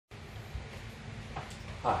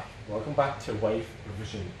Hi, welcome back to Wave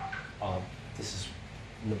Revision. This is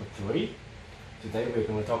number 3. Today we're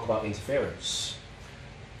going to talk about interference.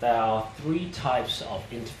 There are 3 types of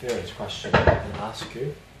interference questions I can ask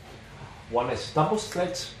you. One is double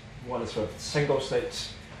slit, one is with single slit,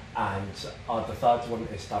 and the third one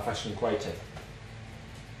is diffraction grating.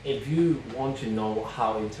 If you want to know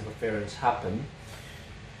how interference happens,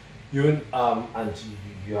 you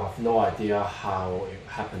have no idea how it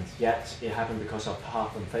happened yet. It happened because of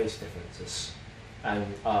path and phase differences, and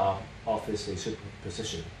obviously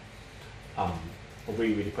superposition. I'll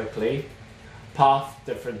read really quickly. Path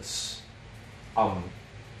difference.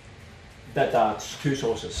 There are 2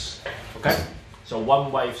 sources. Okay, so one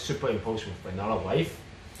wave superimposed with another wave,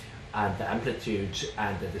 and the amplitude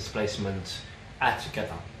and the displacement add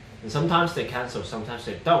together. And sometimes they cancel, sometimes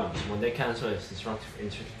they don't. When they cancel, it's disruptive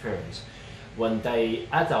interference. When they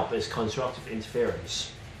add up, it's constructive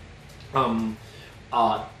interference. But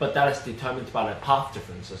that is determined by the path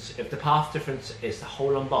differences. If the path difference is the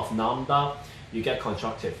whole number of lambda, you get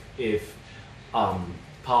constructive. If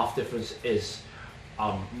path difference is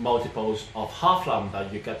multiples of half lambda,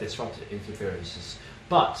 you get disruptive interferences.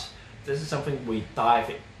 But this is something we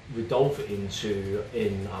dove into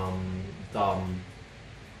in the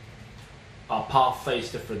path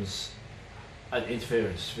phase difference and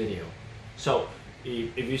interference video. So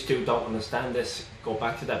if you still don't understand this, go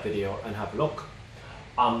back to that video and have a look.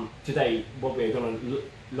 Today, what we're going to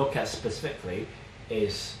look at specifically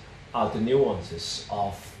is the nuances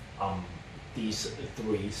of these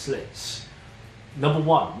 3 slits. Number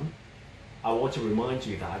 1, I want to remind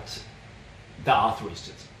you that there are 3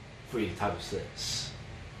 slits, 3 types of slits,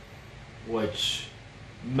 which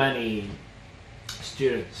many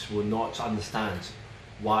students will not understand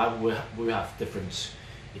why we have different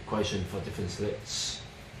equations for different slits.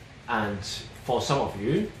 And for some of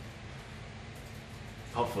you,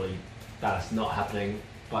 hopefully that's not happening,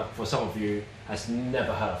 but for some of you has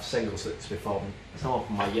never heard of single slits before. Some of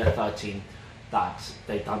my year 13 that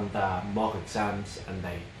they done their mock exams and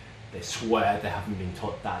they swear they haven't been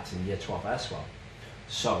taught that in year 12 as well.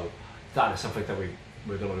 So that is something that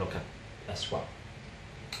we're going to look at as well.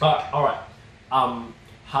 All right.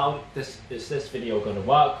 How is this video going to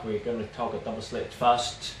work? We're going to talk a double slit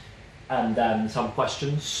first, and then some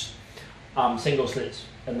questions, single slits,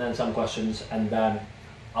 and then some questions, and then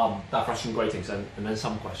diffraction gratings, and then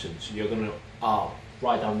some questions. You're going to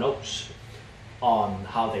write down notes on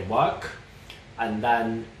how they work, and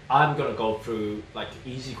then I'm going to go through like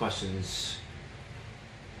easy questions,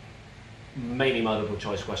 mainly multiple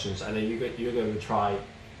choice questions, and then you're going to try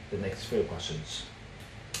the next few questions.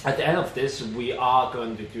 At the end of this, we are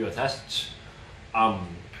going to do a test,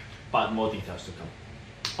 but more details to come.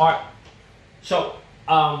 All right, so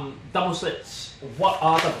double slits. What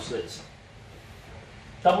are double slits?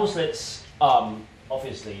 Double slits,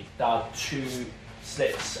 obviously, there are 2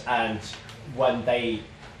 slits, and when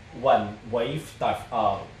wave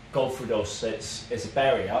go through those slits, it's a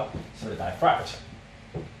barrier, so they diffract.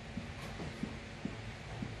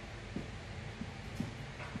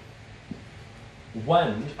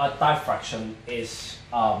 When a diffraction is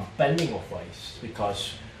bending of waves,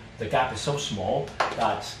 because the gap is so small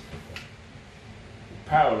that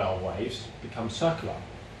parallel waves become circular.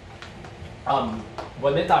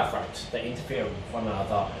 When they diffract, they interfere with one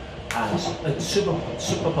another and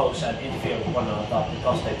superpose and interfere with one another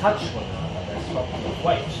because they touch one another. That's what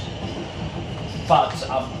waves. But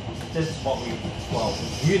this is what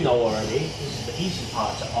you know already. This is the easy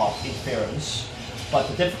part of interference. But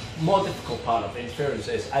the more difficult part of interference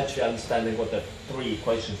is actually understanding what the 3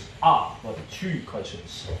 equations are, what the 2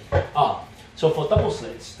 equations are. So for double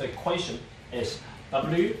slits, the equation is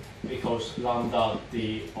W equals lambda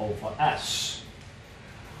d over S.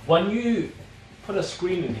 When you put a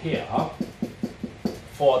screen in here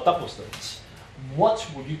for double slits, what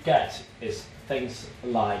will you get is things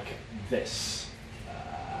like this.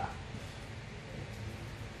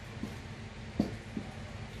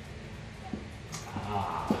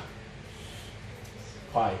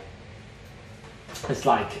 It's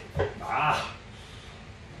like,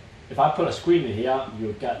 if I put a screen in here,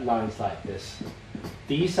 you'll get lines like this.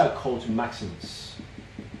 These are called maximus.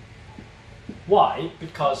 Why?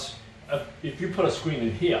 Because if you put a screen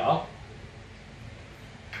in here,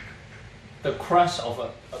 the crest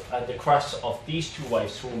of these 2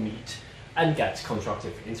 waves will meet and get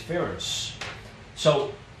constructive interference.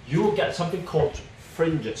 So you will get something called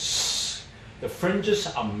fringes. The fringes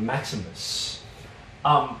are maximus.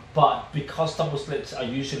 But because double slits are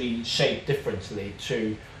usually shaped differently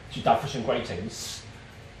to diffraction gratings,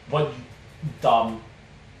 what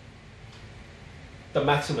the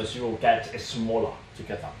maximus you will get is smaller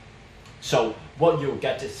together. So what you will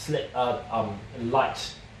get is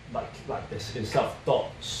light, like this, instead of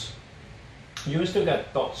dots. You will still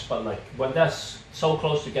get dots, but like when they're so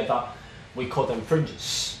close together, we call them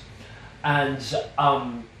fringes. And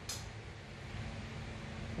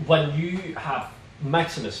when you have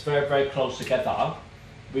maximus very, very close together,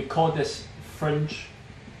 we call this fringe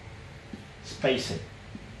spacing.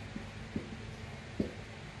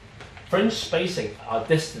 Fringe spacing are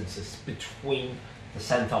distances between the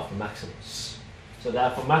center of the maximus. So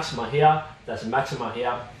therefore maxima here, there's a maxima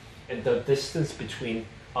here, and the distance between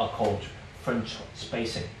are called fringe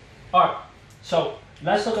spacing. Alright, so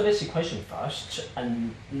let's look at this equation first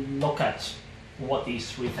and look at what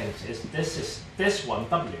these three things is. This one,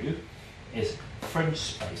 W, is fringe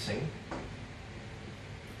spacing.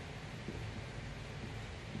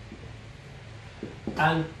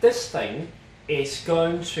 And this thing is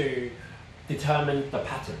going to determine the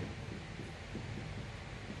pattern.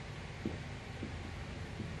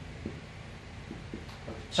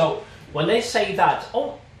 So when they say that,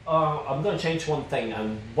 I'm going to change one thing,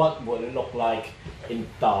 and what will it look like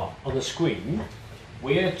on the screen?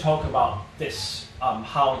 We're talking about this,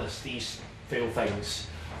 how does these few things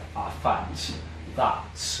affect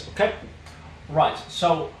that, okay? Right,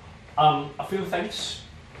 so a few things.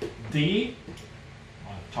 D,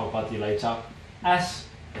 I'll talk about D later. S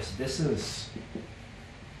is distance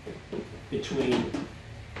between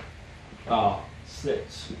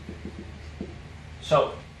slits.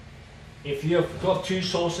 So if you've got two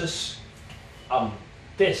sources,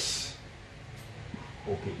 this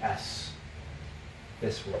will be S.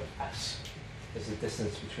 This will be S. Is the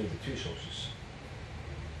distance between the two sources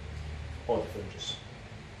or the fringes.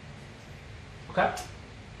 Okay?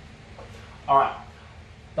 Alright.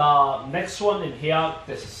 The next one in here,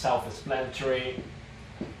 this is self-explanatory.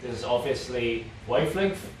 This is obviously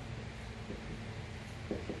wavelength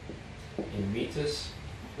in meters.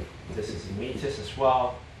 This is in meters as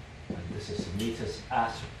well. And this is in meters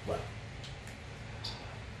as well.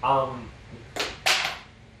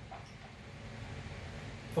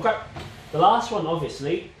 Okay, the last one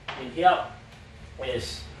obviously in here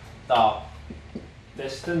is the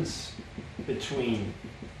distance between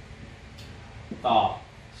the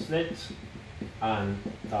slit and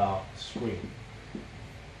the screen.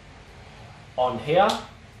 On here,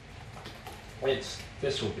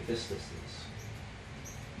 this will be this distance.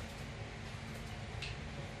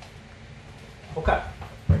 Okay,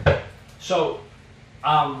 so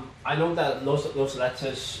I know that those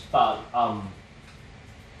letters, but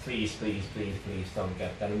please don't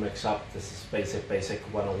get them mixed up. This is basic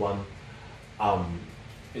 101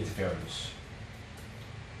 interference.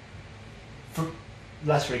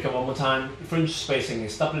 Let's recap one more time. Fringe spacing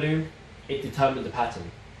is W. It determines the pattern.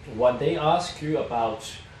 When they ask you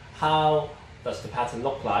about how does the pattern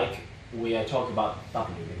look like, we are talking about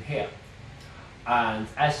W in here. And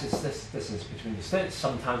S is this distance between the slits.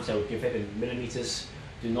 Sometimes they will give it in millimeters.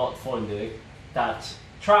 Do not fall into that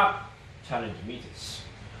trap. Turn into meters.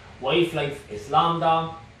 Wavelength is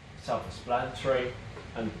lambda, self-explanatory,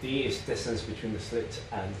 and D is distance between the slit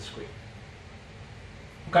and the screen.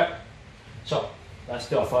 Okay, so let's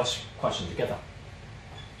do our first question together.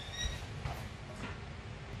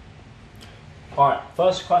 Alright,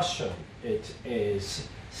 first question, it is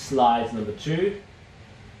slide number 2.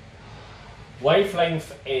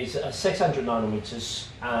 Wavelength is 600 nanometers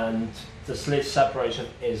and the slit separation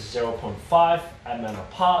is 0.5 mm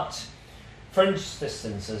apart. Fringe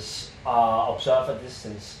distances are observer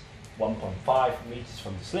distance 1.5 meters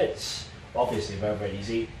from the slits. Obviously very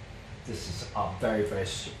easy. This is a very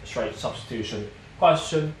straight substitution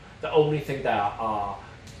question. The only thing that are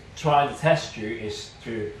trying to test you is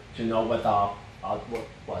to know whether what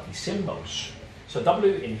are these symbols. So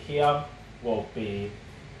W in here will be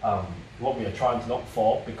what we are trying to look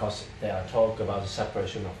for, because they are talking about the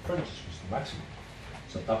separation of fringes, which is the maximum.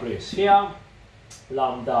 So W is here,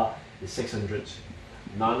 lambda is 600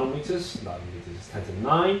 nanometers, nanometers is 10 to the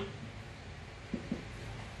 9.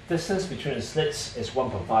 Distance between the slits is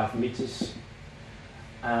 1.5 meters,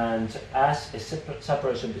 and S is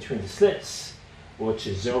separation between the slits, which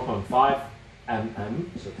is 0.5 mm,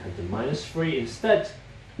 so 10 to the minus 3 instead.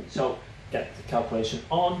 So get the calculation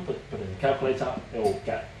on, put it in the calculator, it will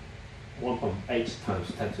get 1.8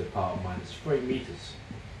 times 10 to the power minus 3 meters.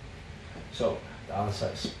 So the answer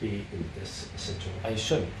is B in this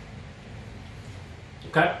situation.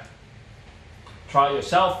 Okay? Try it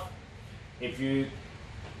yourself. If you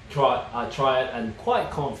try it and quite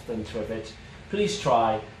confident with it, please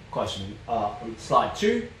try question slide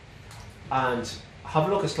 2 and have a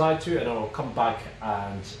look at slide 2 and I'll come back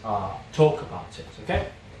and talk about it, okay?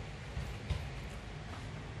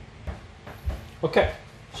 Okay,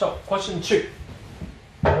 so question 2.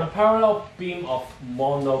 On a parallel beam of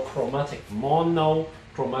monochromatic,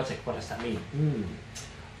 what does that mean?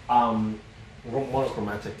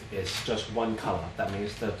 Monochromatic is just one color. That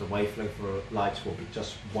means that the wavelength for light will be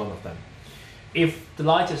just one of them. If the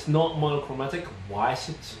light is not monochromatic, why is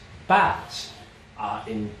it bad?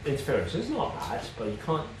 In interference, it's not bad, but you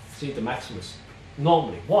can't see the maximus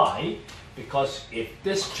normally. Why? Because if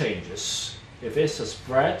this changes, if it's a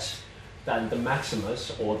spread, then the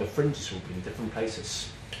maximus or the fringes will be in different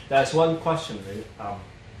places. There's one question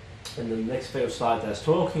in the next video slide that's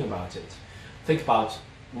talking about it. Think about,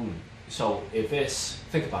 so if it's,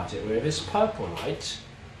 think about it, if it's purple light,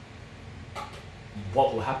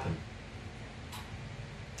 what will happen?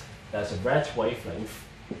 There's a red wavelength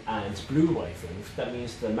and blue wavelength. That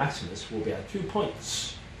means the maximus will be at 2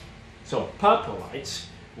 points. So purple light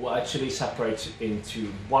will actually separate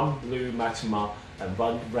into one blue maxima and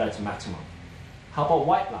one red maxima. How about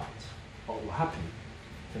white light? What will happen?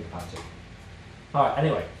 Think about it. Alright,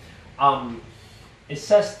 anyway, it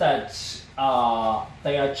says that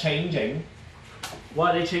they are changing.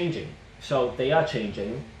 Why are they changing? So they are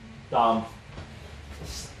changing.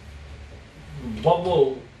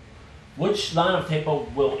 Which line of table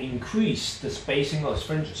will increase the spacing of the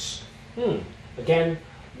fringes? Again,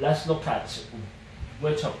 let's look at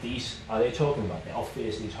which of these are they talking about. They're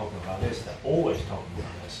obviously talking about this. They're always talking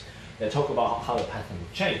about this. They're talking about how the pattern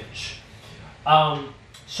will change.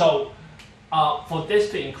 For this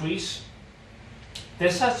to increase,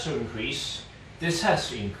 this has to increase, this has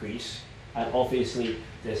to increase, and obviously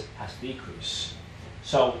this has to decrease.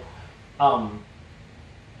 So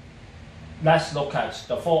let's look at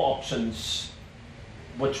the 4 options,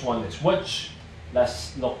 which one is which.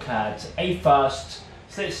 Let's look at A first,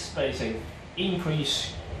 slit spacing,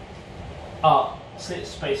 increase, slit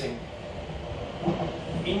spacing,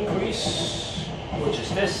 increase, which is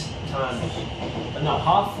this times, no,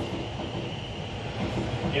 half.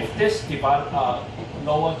 If this divided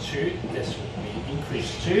lower 2, this would be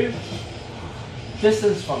increase 2.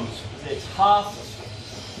 Distance from it's half,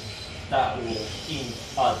 that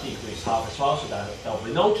will decrease half as well, so that there will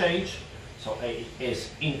be no change. So A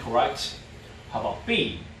is incorrect. How about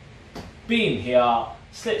B? B in here,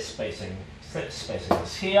 slit spacing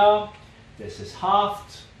is here. This is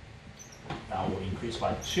halved. That will increase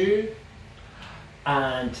by 2.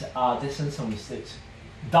 And distance from slit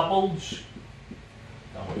doubled.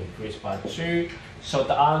 That will increase by 2. So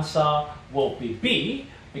the answer will be B,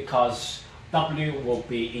 because W will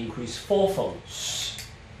be increased 4-folds.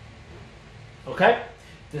 Okay,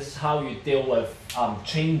 this is how you deal with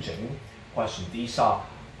changing questions. These are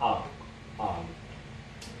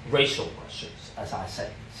ratio questions, as I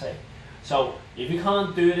say. So if you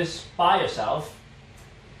can't do this by yourself,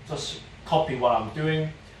 just copy what I'm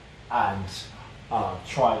doing and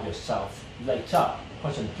try it yourself later.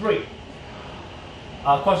 Question 3.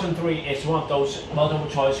 Question 3 is one of those multiple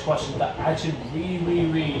choice questions that actually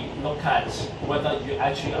really look at whether you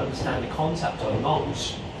actually understand the concept or not.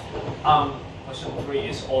 Question 3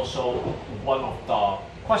 is also one of the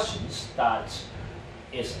questions that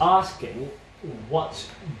is asking what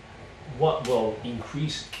will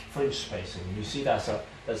increase fringe spacing. You see there's a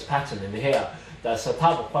pattern in here. That's a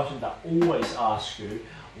type of question that always asks you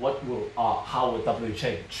how will W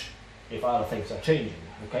change if other things are changing.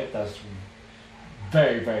 Okay, that's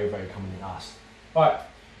very commonly asked. All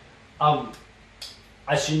right.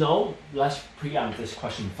 As you know, let's preempt this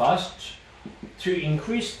question first. To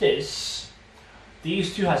increase this,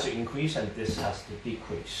 these two has to increase and this has to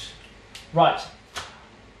decrease. Right.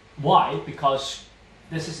 Why? Because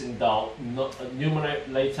this is in the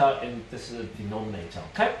numerator and this is the denominator.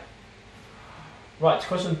 Okay. Right.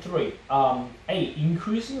 Question 3. A.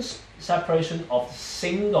 Increasing separation of the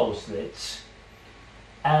single slits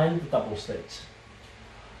and the double slits.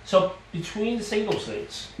 So between the single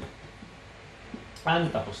slits and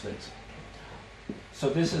the double slits. So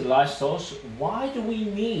this is the light source. Why do we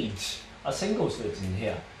need a single slit in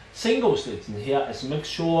here? Single slit in here is make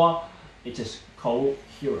sure it is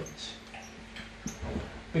coherent.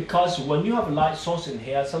 Because when you have a light source in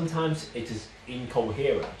here, sometimes it is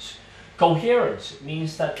incoherent. Coherent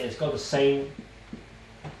means that it's got the same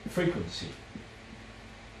frequency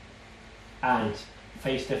and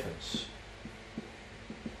phase difference.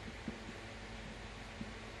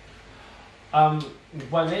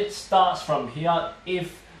 When it starts from here,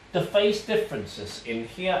 if the phase differences in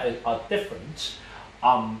here are different,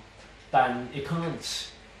 then you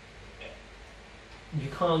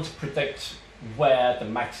can't predict where the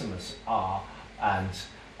maximus are and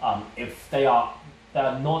if they are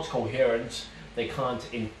not coherent, they can't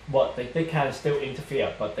they can still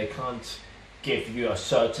interfere, but they can't give you a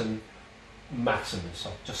certain maximum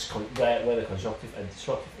of just where the constructive and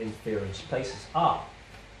destructive interference places are.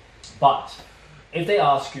 But if they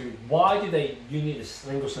ask you why do you need a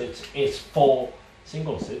single slit, it's for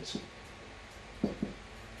single slits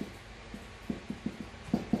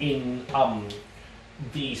in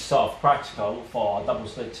the sort of practical for a double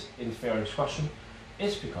slit interference question,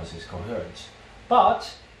 it's because it's coherent.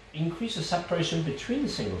 But increase the separation between the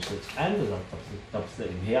single slit and the double slit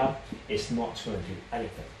in here is not going to do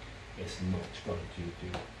anything. It's not going to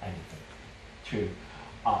do anything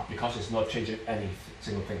because it's not changing any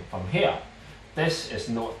single thing from here. This is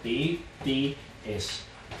not D. D is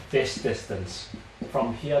this distance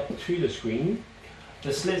from here to the screen.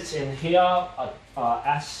 The slits in here,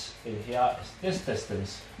 S in here is this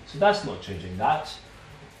distance, so that's not changing that.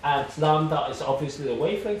 And lambda is obviously the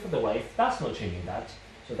wavelength of the wave, that's not changing that,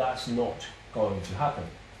 so that's not going to happen.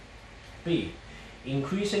 B,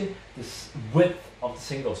 increasing the width of the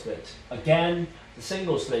single slit. Again, the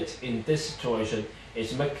single slit in this situation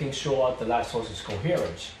is making sure the light source is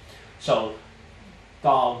coherent. So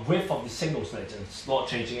the width of the single slit is not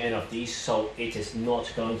changing any of these, so it is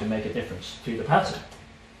not going to make a difference to the pattern.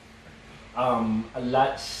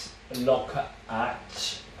 Let's look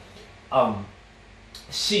at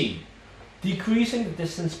C. Decreasing the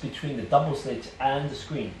distance between the double slit and the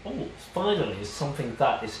screen. Oh, finally, it's something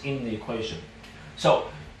that is in the equation. So,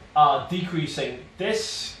 decreasing the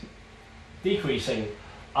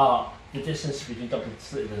distance between double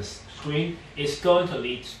slit and the screen is going to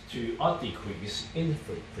lead to a decrease in the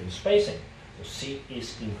free spacing. So C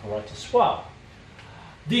is incorrect as well.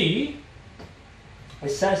 D, it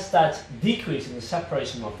says that decreasing the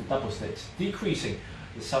separation of the double slit, decreasing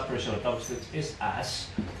the separation of double slit is S,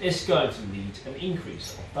 is going to lead an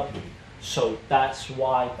increase of W. So that's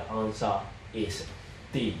why the answer is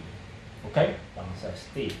D. Okay, the answer is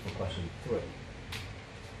D for question 3.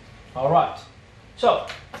 All right, so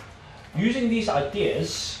using these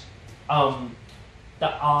ideas,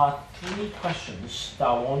 there are 3 questions that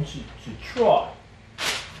I want you to try.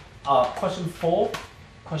 Question 4,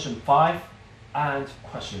 question 5, and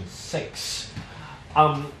question 6.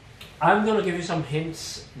 I'm going to give you some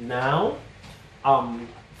hints now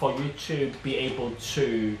for you to be able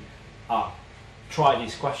to try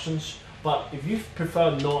these questions. But if you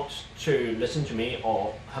prefer not to listen to me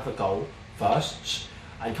or have a go first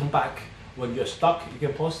and come back when you're stuck, you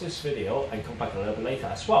can pause this video and come back a little bit later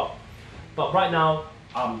as well. But right now,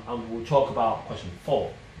 we'll talk about question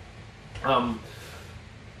 4.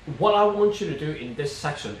 What I want you to do in this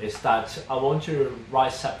section is that I want you to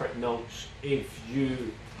write separate notes if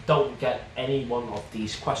you don't get any one of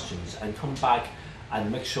these questions, and come back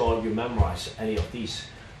and make sure you memorize any of these,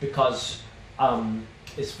 because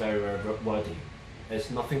it's very, very wordy. It's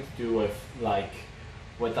nothing to do with like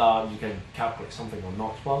whether you can calculate something or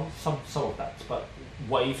not. Well, some of that, but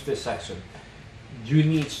waive this section. You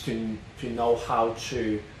need to know how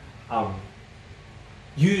to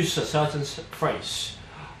use a certain phrase,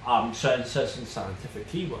 certain scientific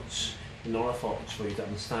keywords in order for you to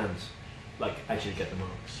understand, like actually get the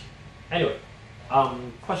marks. Anyway,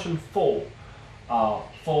 question 4.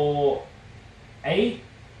 For A,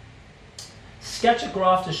 sketch a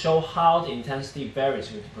graph to show how the intensity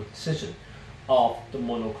varies with the precision of the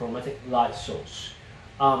monochromatic light source.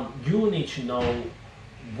 You need to know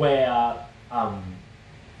where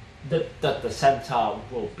the center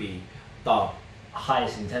will be the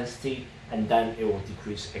highest intensity, and then it will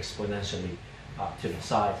decrease exponentially to the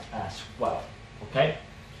side as well. Okay.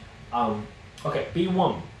 Okay.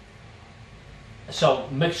 B1. So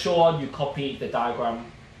make sure you copy the diagram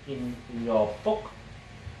in your book.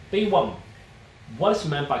 B1. What is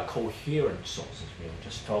meant by coherent sources? We'll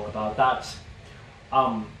just talk about that.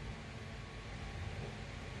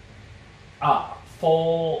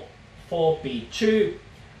 For B2,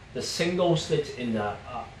 the single slit in the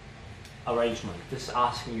arrangement. This is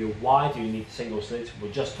asking you why do you need single slits.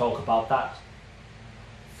 We'll just talk about that.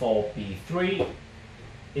 For B3,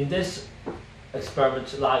 in this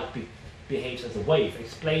experiment, light behaves as a wave.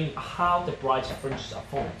 Explain how the bright fringes are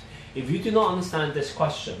formed. If you do not understand this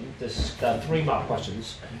question, the 3-mark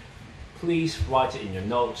questions, please write it in your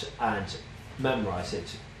notes and memorize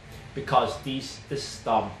it, because this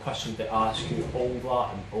question they ask you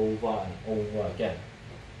over and over and over again.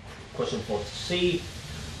 Question 4 C.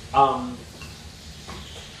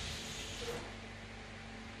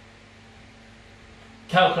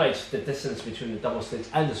 Calculate the distance between the double slits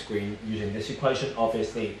and the screen using this equation.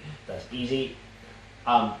 Obviously, that's easy.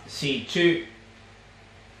 C2.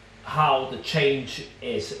 how the change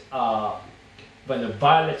is when the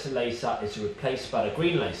violet laser is replaced by the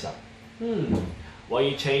green laser. What are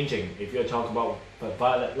you changing if you're talking about the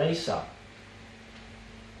violet laser?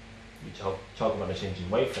 You talk about the change in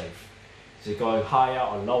wavelength. Is it going higher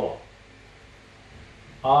or lower?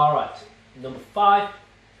 Alright, number 5.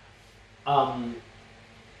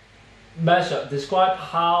 Describe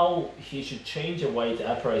how he should change the way the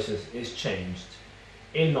apparatus is changed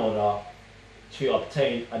in order to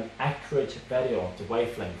obtain an accurate value of the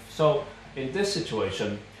wavelength. So in this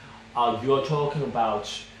situation, you're talking about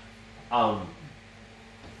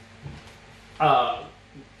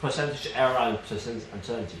percentage error and percentage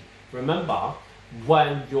uncertainty. Remember,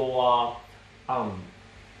 when your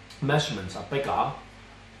measurements are bigger,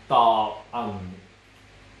 the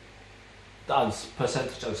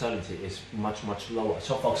percentage uncertainty is much lower.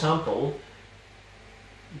 So for example,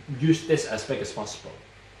 use this as big as possible,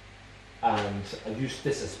 and use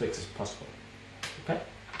this as big as possible. Okay.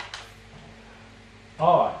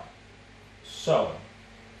 All right. So.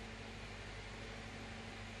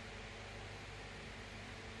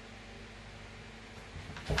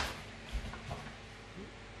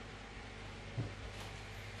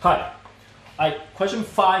 Hi. Question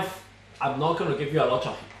 5. I'm not going to give you a lot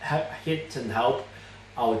of hints and help.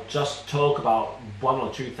 I'll just talk about 1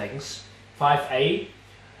 or 2 things. 5a.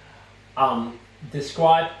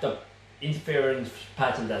 Describe the interference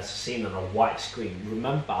pattern that's seen on a white screen.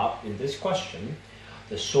 Remember, in this question,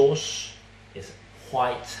 the source is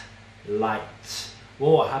white light. What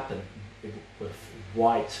will happen with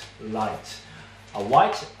white light?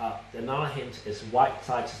 Another hint is white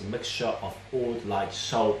light is a mixture of all light.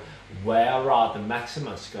 So where are the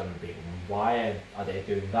maximas going to be? Why are they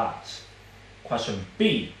doing that? Question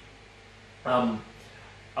B.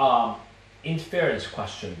 Interference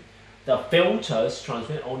question. The filters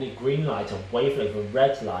transmit only green light, and wavelength of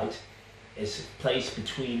red light is placed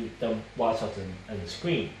between the white light and the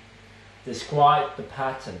screen. Describe the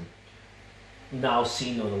pattern now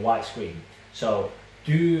seen on the white screen. So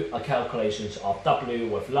do a calculations of W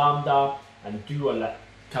with lambda, and do a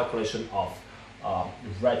calculation of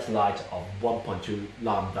red light of 1.2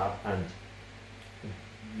 lambda, and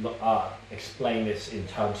explain this in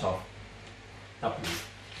terms of W.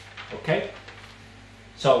 Okay?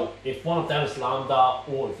 So if one of them is lambda,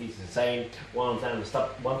 or if it's the same, one of them is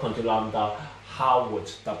 1.2 lambda, how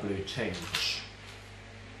would W change?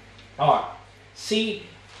 Alright, C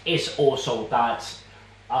is also that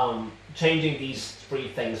changing these 3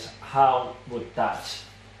 things, how would that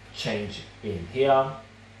change in here?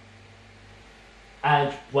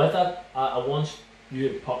 And whether, I want you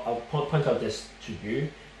to point out this to you,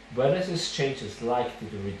 whether this change is likely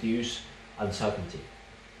to reduce uncertainty.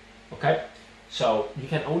 Okay? So you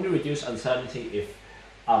can only reduce uncertainty if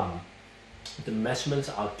the measurements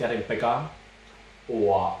are getting bigger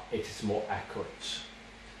or it is more accurate.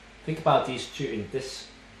 Think about these 2 in this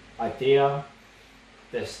idea,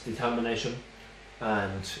 this determination,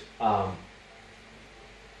 and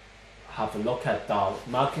have a look at the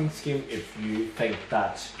marking scheme if you think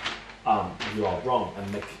that you are wrong,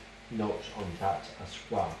 and make notes on that as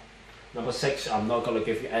well. Number 6, I'm not going to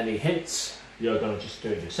give you any hints, you're going to just do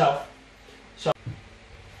it yourself. So,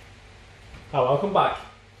 welcome back.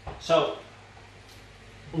 So,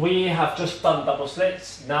 we have just done double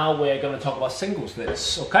slits, now we're going to talk about single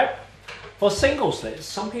slits, okay? For single slits,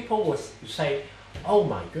 some people would say, oh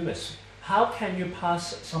my goodness, how can you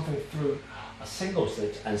pass something through a single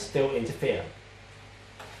slit and still interfere?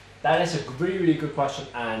 That is a really good question,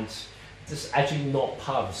 and this is actually not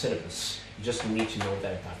part of the syllabus. You just need to know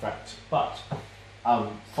that direct. But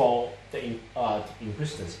for the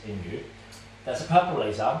inquisitors in you, there's a purple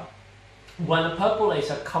laser. When a purple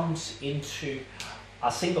laser comes into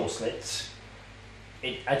a single slit,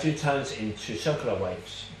 it actually turns into circular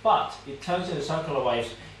waves. But it turns into circular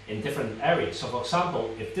waves in different areas. So for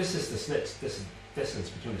example, if this is the slit, this is distance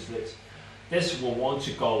between the slits, this will want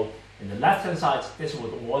to go in the left hand side, this will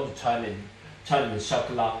want to turn in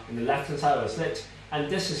circular in the left hand side of the slit, and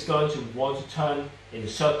this is going to want to turn in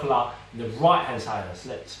circular in the right hand side of the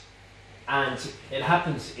slit. And it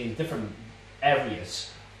happens in different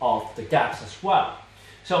areas of the gaps as well.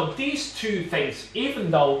 So these 2 things,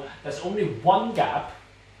 even though there's only one gap,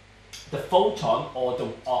 the photon or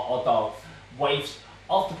the waves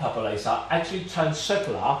of the purple laser actually turn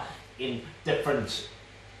circular in different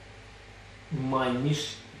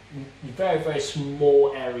minute, very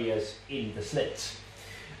small areas in the slit.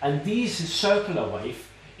 And these circular waves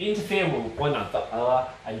interfere with one another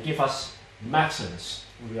and give us maximas.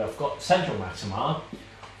 We have got central maxima,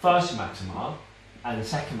 first maxima, and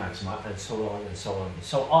second maxima, and so on and so on and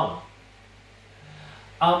so on.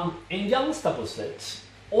 In Young's double slit,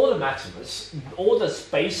 all the maximus, all the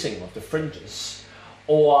spacing of the fringes,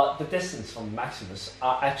 or the distance from maximus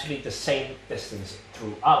are actually the same distance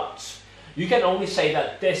throughout. You can only say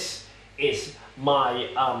that this is my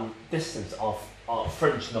distance of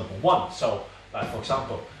fringe number 1. So, for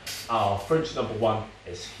example, fringe number 1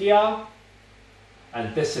 is here,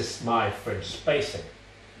 and this is my fringe spacing,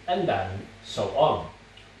 and then so on.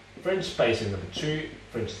 Fringe spacing number 2,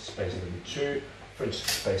 fringe spacing number 2, fringe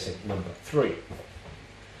spacing number 3.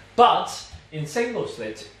 But in single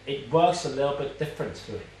slit, it works a little bit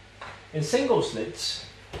differently. In single slits,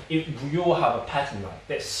 you will have a pattern like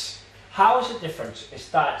this. How is it different? Is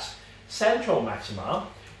that central maxima,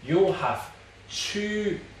 you will have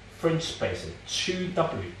 2 fringe spacing,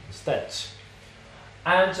 2W instead.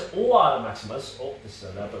 And all other maximas, oh, this is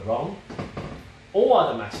a little bit wrong. All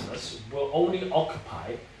other maximas will only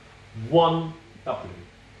occupy 1W.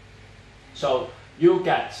 So you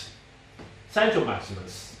get central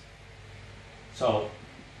maximus. So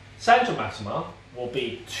central maxima will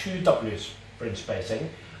be 2W fringe spacing,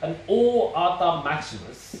 and all other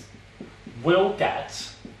maximus will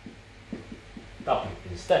get W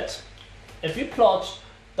instead. If you plot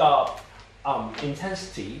the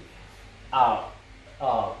intensity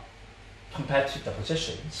compared to the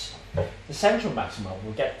positions, the central maxima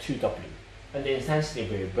will get 2W, and the intensity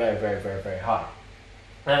will be very, very, very, very high.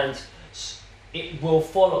 And it will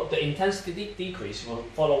follow, the intensity decrease will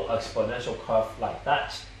follow an exponential curve like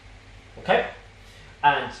that. Okay?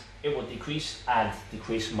 And it will decrease and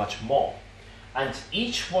decrease much more. And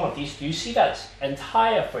each one of these, do you see that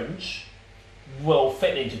entire fringe will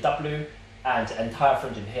fit into W, and entire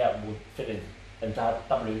fringe in here will fit in entire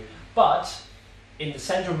W, but in the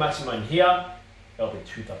central maxima in here, it will be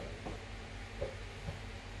 2W.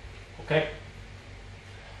 Okay?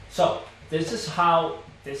 So this is how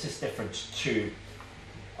this is different to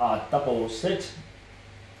double slit.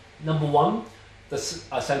 Number 1, the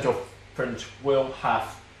central fringe will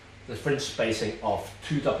have the fringe spacing of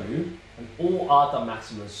 2W, and all other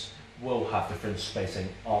maximas will have the fringe spacing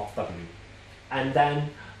of W. And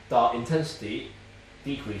then the intensity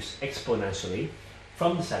decrease exponentially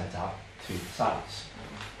from the center to the sides.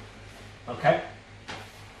 Okay?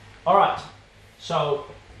 Alright, so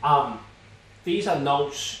these are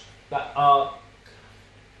notes that are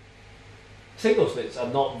single slits are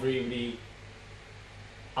not really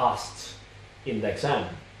asked in the exam,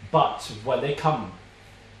 but when they come,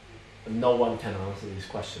 no one can answer these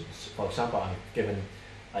questions. For example, I've given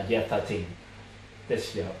a year 13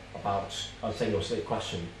 this year about a single slit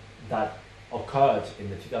question that occurred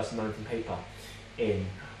in the 2019 paper in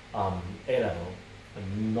A-level,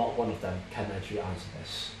 and not one of them can actually answer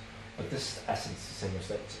this. But this is the essence of single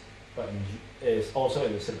slit, but it is also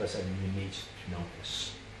in the syllabus, and you need to know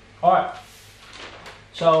this. Alright,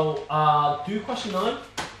 so do question 9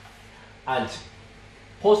 and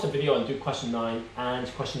pause the video and do question 9 and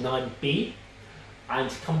question 9b,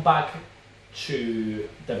 and come back to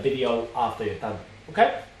the video after you're done.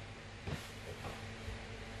 Okay?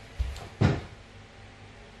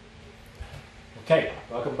 Okay,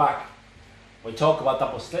 welcome back. We talk about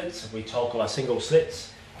double slits, we talk about single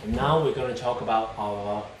slits, and now we're going to talk about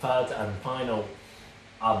our third and final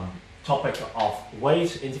topic of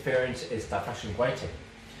weight interference is diffraction grating.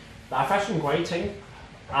 Diffraction grating,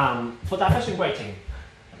 for diffraction grating,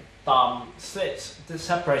 the slits, the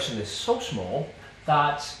separation is so small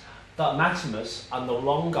that the maximus are no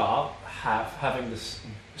longer having the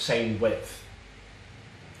same width.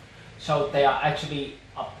 So they are actually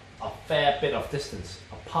a fair bit of distance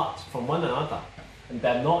apart from one another, and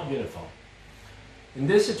they're not uniform. In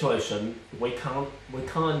this situation, we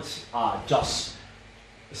can't just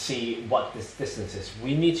see what this distance is.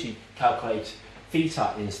 We need to calculate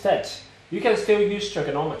theta instead. You can still use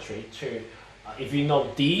trigonometry to, if you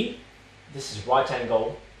know D, this is right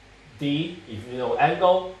angle, D, if you know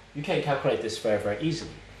angle, you can calculate this very, very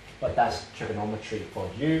easily. But that's trigonometry for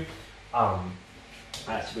you.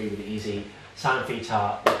 That's really easy. Sin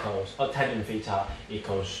theta equals, or tangent theta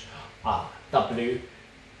equals W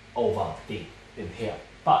over D in here.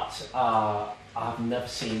 But I've never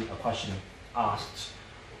seen a question asked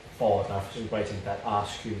for diffraction grating that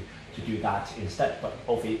asks you to do that instead. But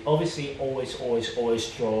obviously, always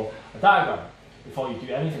draw a diagram before you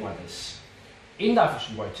do anything like this. In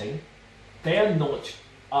diffraction grating, they are not,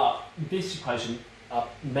 this equation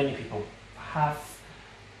many people have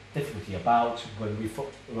difficulty about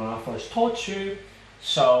when I first taught you.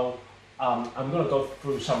 So I'm going to go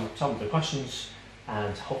through some of the questions,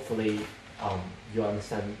 and hopefully you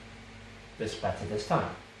understand this better this time.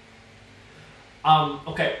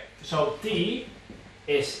 Okay, so D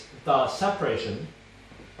is the separation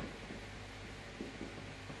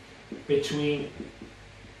between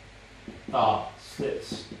the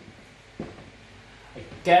slits. I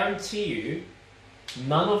guarantee you,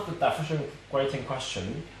 none of the diffraction grating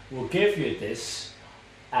question will give you this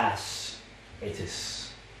as it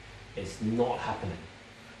is. It's not happening.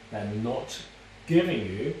 They're not giving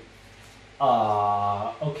you,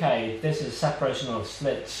 okay, this is separation of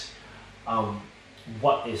slits.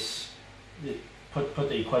 What is, put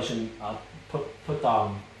the equation, put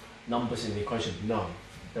numbers in the equation. No,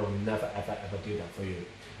 they will never ever do that for you.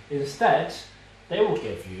 Instead, they will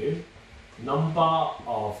give you number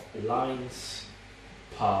of lines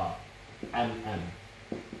per mm.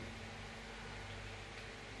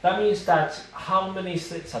 That means that how many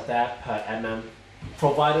slits are there per mm,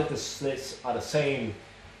 provided the slits are the same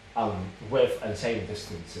width and same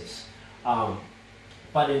distances.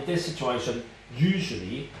 But in this situation,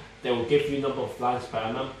 usually they will give you number of lines per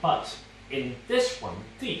mm, but in this one,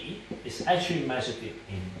 D is actually measured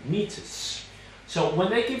in meters. So when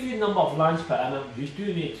they give you number of lines per mm, you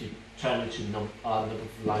do need to turn it to number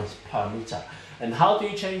of lines per meter. And how do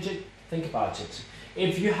you change it? Think about it.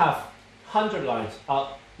 If you have 100 lines,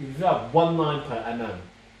 if you have 1 line per mm,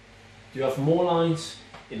 do you have more lines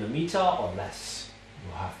in a meter or less?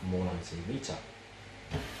 You have more lines in a meter.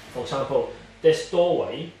 For example, this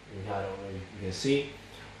doorway, you can see,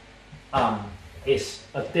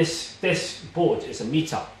 this board is a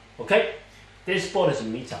meter. Okay, this board is a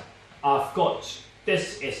meter. I've got,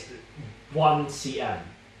 this is 1 cm.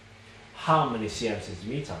 How many cms is a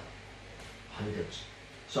meter? Hundreds.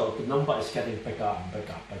 So the number is getting bigger and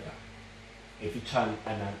bigger and bigger. If you turn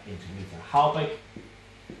mm into meter, how big?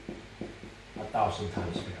 1,000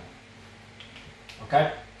 times bigger.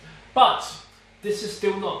 Okay, but this is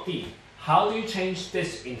still not D. How do you change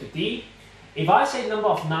this into D? If I say number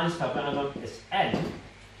of lines per mm is n,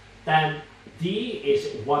 then D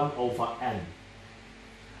is 1 over n.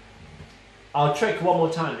 I'll trick one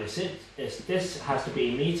more time. This has to be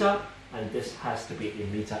in meter and this has to be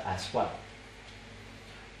in meter as well.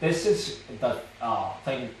 This is the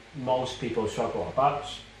thing most people struggle about.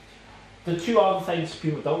 The two other things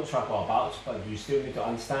people don't struggle about, but you still need to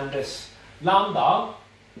understand this. Lambda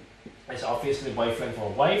is obviously wavelength for a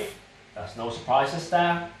wave. There's no surprises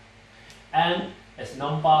there. N is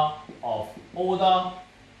number of order.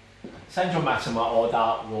 Central maxima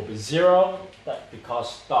order will be 0,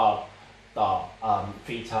 because the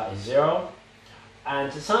theta is 0.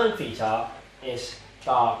 And sine theta is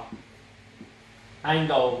the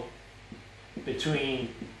angle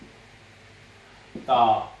between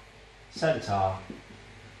the center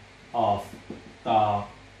of the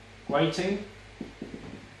grating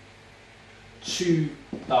to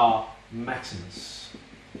the maximus.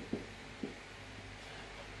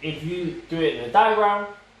 If you do it in a diagram,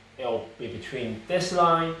 it will be between this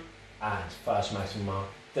line and first maxima,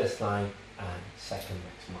 this line and second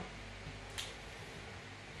maxima.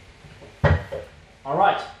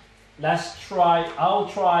 Alright, let's try, I'll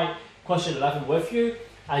try question 11 with you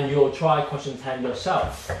and you'll try question 10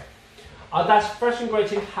 yourself. Does diffraction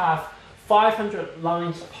grating have 500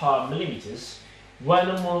 lines per millimeters? When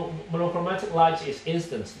a monochromatic light is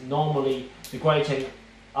incident, normally the grating,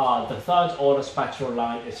 the third order spectral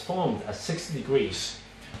line is formed at 60 degrees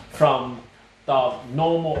from the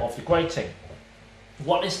normal of the grating.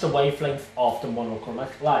 What is the wavelength of the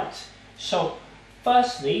monochromatic light? So,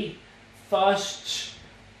 firstly, first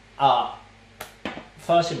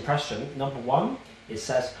impression, number 1, it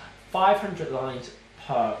says 500 lines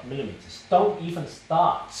per millimeters. Don't even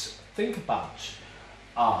start. Think about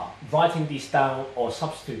writing these down or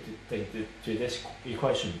substituting to this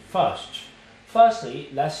equation first. Firstly,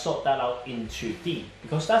 let's sort that out into D,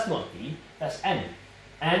 because that's not D, that's N.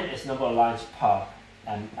 N is number of lines per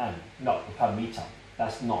mm, no, per meter.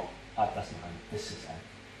 That's not N, this is N.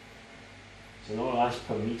 So number of lines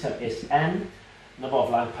per meter is N, number of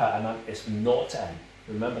lines per mm is not N.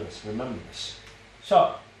 Remember this.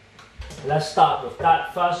 So, let's start with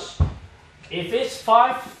that first. If it's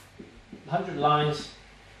 500 lines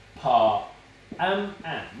per mm,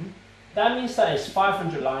 that means that it's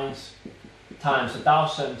 500 lines times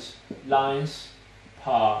 1,000 lines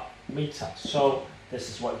per meter. So this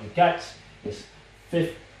is what you get, is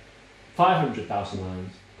 500,000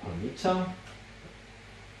 lines per meter.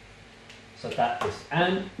 So that is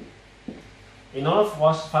N. In order for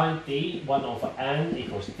us to find D, 1 over N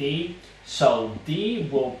equals D. So D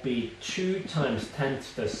will be 2 times 10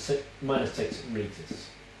 to the minus 6 meters.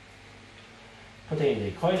 Putting in the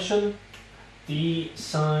equation, D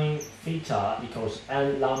sine theta equals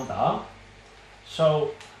N lambda.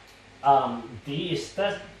 So D is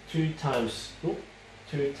that 2 times 10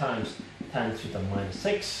 to the minus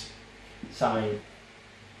 6 sine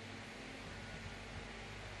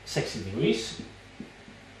 60 degrees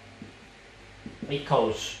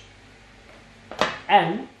equals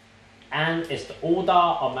n. N is the order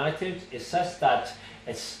of magnitude. It says that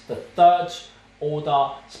it's the third order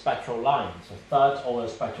spectral line. So third order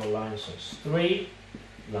spectral line, so it's 3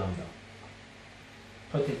 lambda.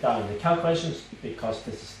 Put it down in the calculations because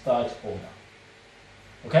this is third order.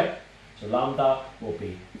 Okay, so lambda will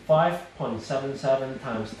be 5.77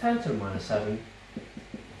 times 10 to the minus 7.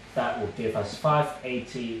 That will give us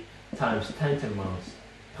 580 times 10 to the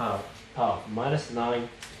power of minus 9.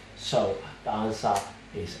 So the answer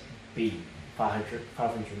is B,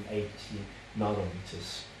 580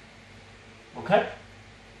 nanometers. Okay?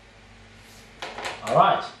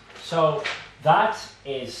 Alright, so that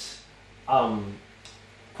is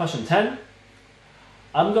question 10.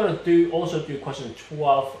 I'm going to also do question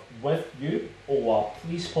 12 with you, or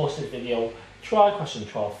please pause this video, try question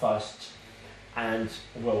 12 first, and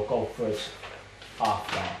we'll go through it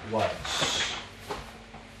afterwards.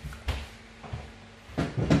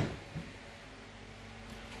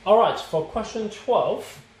 Alright, for question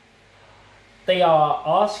 12, they are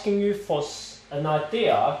asking you for an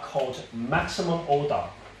idea called maximum order.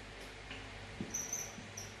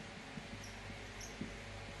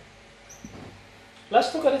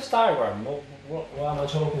 Let's look at this diagram. What am I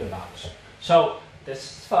talking about? So this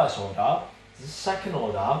is first order, this is second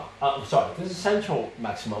order, this is central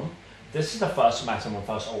maximum, this is the first maximum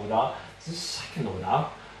first order, this is second order.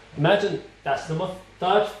 Imagine that's number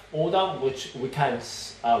third order, which we can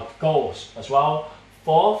go as well,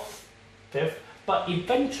 fourth, fifth, but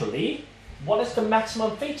eventually, what is the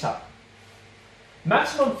maximum theta?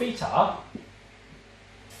 Maximum theta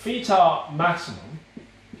maximum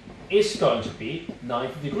is going to be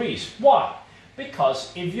 90 degrees. Why?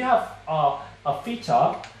 Because if you have a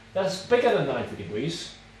theta that's bigger than 90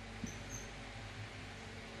 degrees,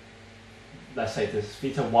 let's say this is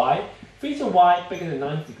theta y bigger than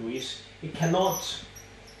 90 degrees, it cannot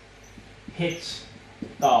hit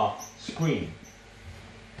the screen.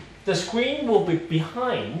 The screen will be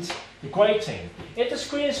behind the grating. If the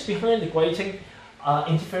screen is behind the grating,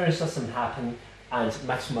 interference doesn't happen and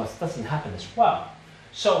maximus doesn't happen as well.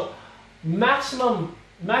 So maximum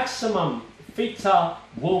theta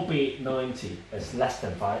will be 90. It's less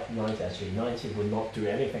than 90 actually. 90 will not do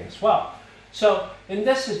anything as well. So in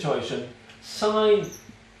this situation, sine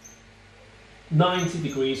 90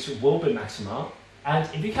 degrees will be maximum, and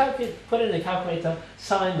if you put it in the calculator,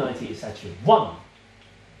 sine 90 is actually 1.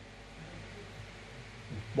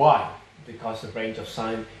 Why? Because the range of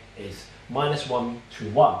sine is -1 to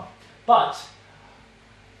 1. But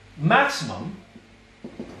maximum,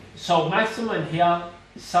 so maximum here,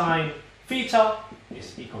 sine theta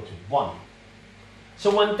is equal to 1.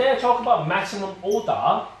 So when they talk about maximum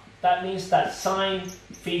order, that means that sine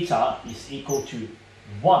theta is equal to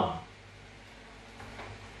 1.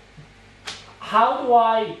 How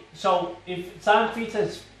do so if sine theta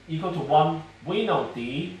is equal to 1, we know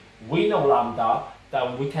d, we know lambda,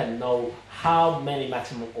 then we can know how many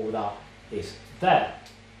maximum order is there.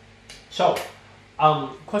 So,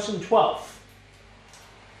 question 12.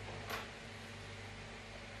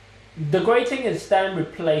 The grating is then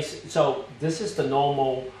replaced, so this is the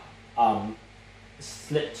normal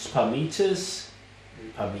slits per meter,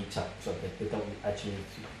 so they don't actually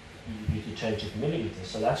need to change it to millimeters,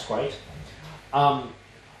 so that's great.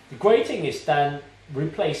 The grating is then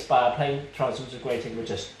replaced by a plain translucent grating, which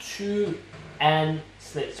is 2n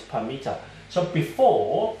slits per meter. So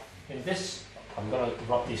before, in this, I'm going to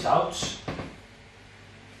rub this out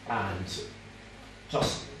and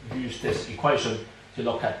just use this equation to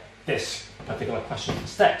look at this particular question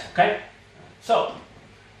instead, okay? So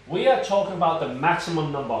we are talking about the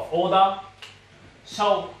maximum number of order.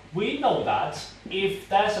 So we know that if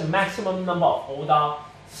there's a maximum number of order,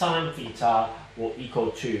 sine theta will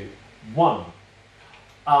equal to 1.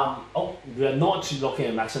 We are not looking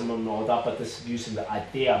at maximum order, but this is using the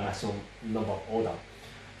idea maximum number of order.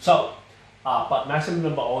 So, but maximum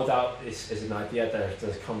number of order is an idea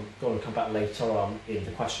that's going to come back later on in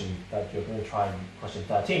the question that you're going to try in question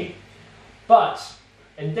 13. But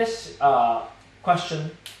in this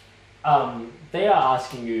question, they are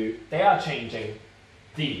asking you, they are changing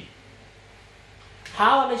d.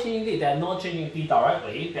 How are they changing d? They're not changing d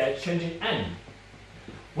directly, they're changing n.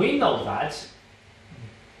 We know that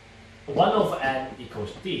 1 over n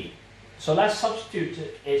equals d. So let's substitute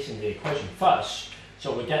it in the equation first.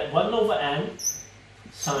 So we get 1 over n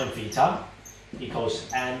sine theta equals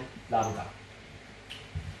n lambda.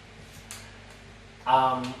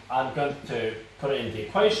 I'm going to put it in the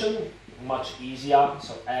equation, much easier,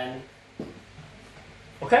 so n.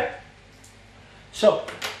 Okay? So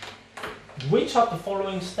which of the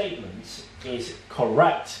following statements is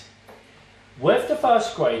correct? With the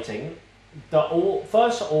first grating, the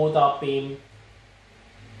first order beam.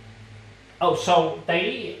 Oh, so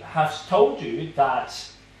they have told you that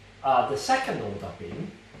the second order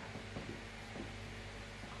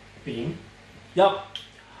beam, yep,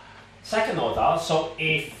 second order. So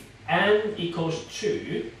if n equals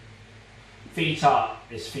 2, theta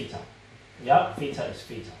is theta. Yep, theta is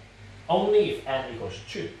theta. Only if n equals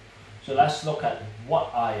 2. So let's look at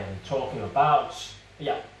what I am talking about.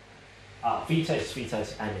 Yeah, theta is n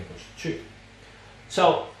equals 2.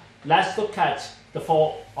 So let's look at the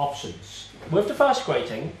 4 options. With the first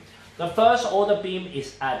grating, the first order beam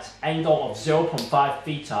is at angle of 0.5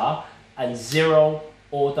 theta and 0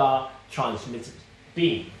 order transmitted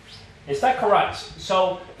beam. Is that correct?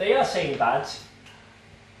 So they are saying that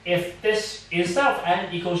if this, instead of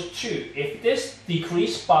n equals 2, if this is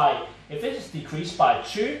decreased by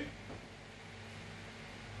 2,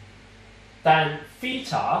 then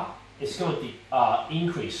theta is going to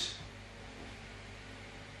increase.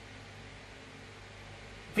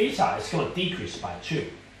 Theta is going to decrease by 2.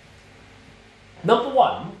 Number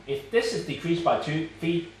 1, if this is decreased by 2,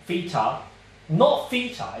 theta, not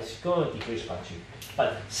theta is going to decrease by 2,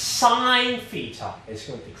 but sine theta is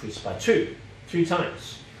going to decrease by 2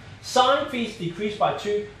 times. Sine theta decreased by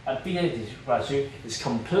 2 and theta decreased by 2 is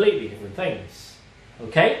completely different things.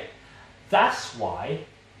 Okay? That's why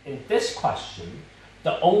in this question,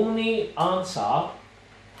 the only answer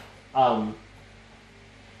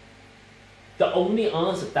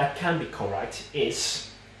that can be correct is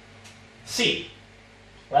C.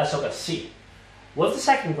 Let's look at C. With the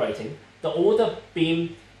second grating, the order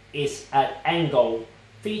beam is at angle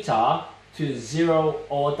theta to 0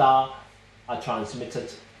 order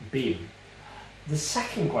transmitted beam. The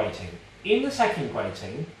second grating, in the second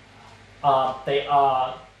grating, they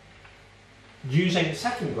are using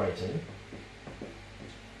second grating.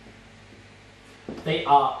 They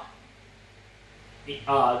are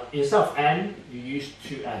instead of n, you use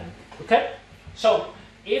 2n. Okay? So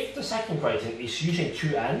if the second grating is using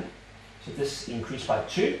 2n, so this is increased by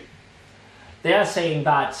 2, they are saying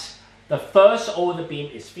that the first order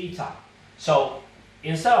beam is theta. So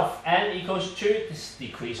instead of n equals 2, this is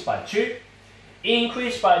decreased by 2.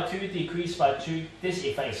 Increase by 2, decrease by 2, this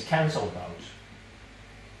effect is cancelled out.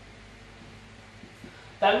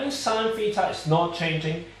 That means sine theta is not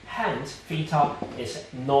changing, hence theta is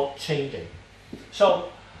not changing.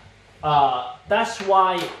 So that's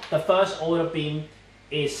why the first order beam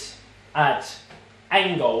is at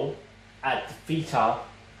angle at theta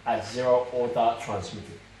at 0 order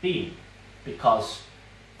transmitted beam, because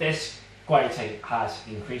this grating has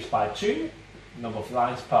increased by 2 number of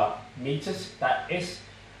lines per meters, that is,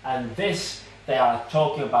 and this they are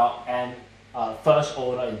talking about n first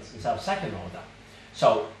order instead of second order.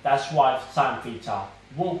 So that's why sine theta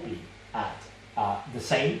will be at the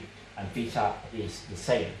same, and theta is the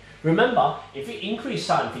same. Remember, if you increase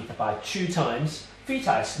sine theta by 2 times,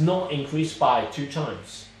 theta is not increased by 2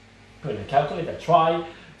 times. Put in a calculator, try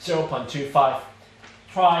 0.25,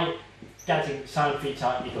 try getting sine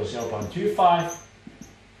theta equals 0.25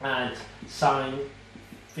 and sine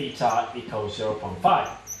theta equals 0.5.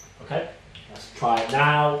 Okay, let's try it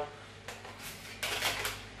now.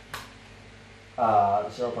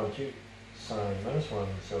 0.2 sine minus 1,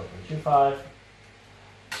 0.25.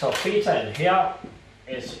 So theta in here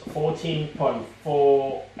is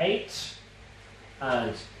 14.48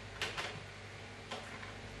 and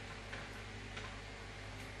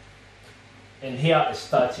in here is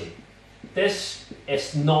 30. This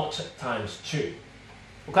is not times 2.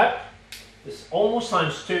 Okay? It's almost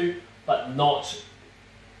times 2, but not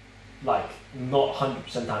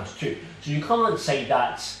 100% times 2. So you can't say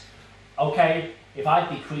that, okay, if I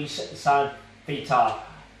decrease sine theta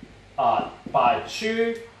by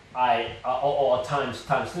 2, or times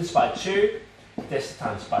this by 2, this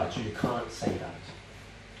times by 2. You can't say that.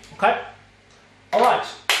 Okay? Alright.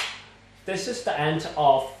 This is the end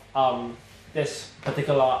of this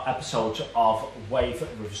particular episode of Wave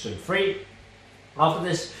Revision 3. After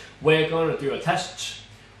this, we're going to do a test.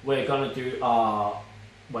 We're going to do a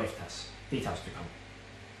wave test. Details to come.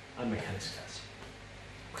 And mechanics test.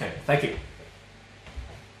 Okay, thank you.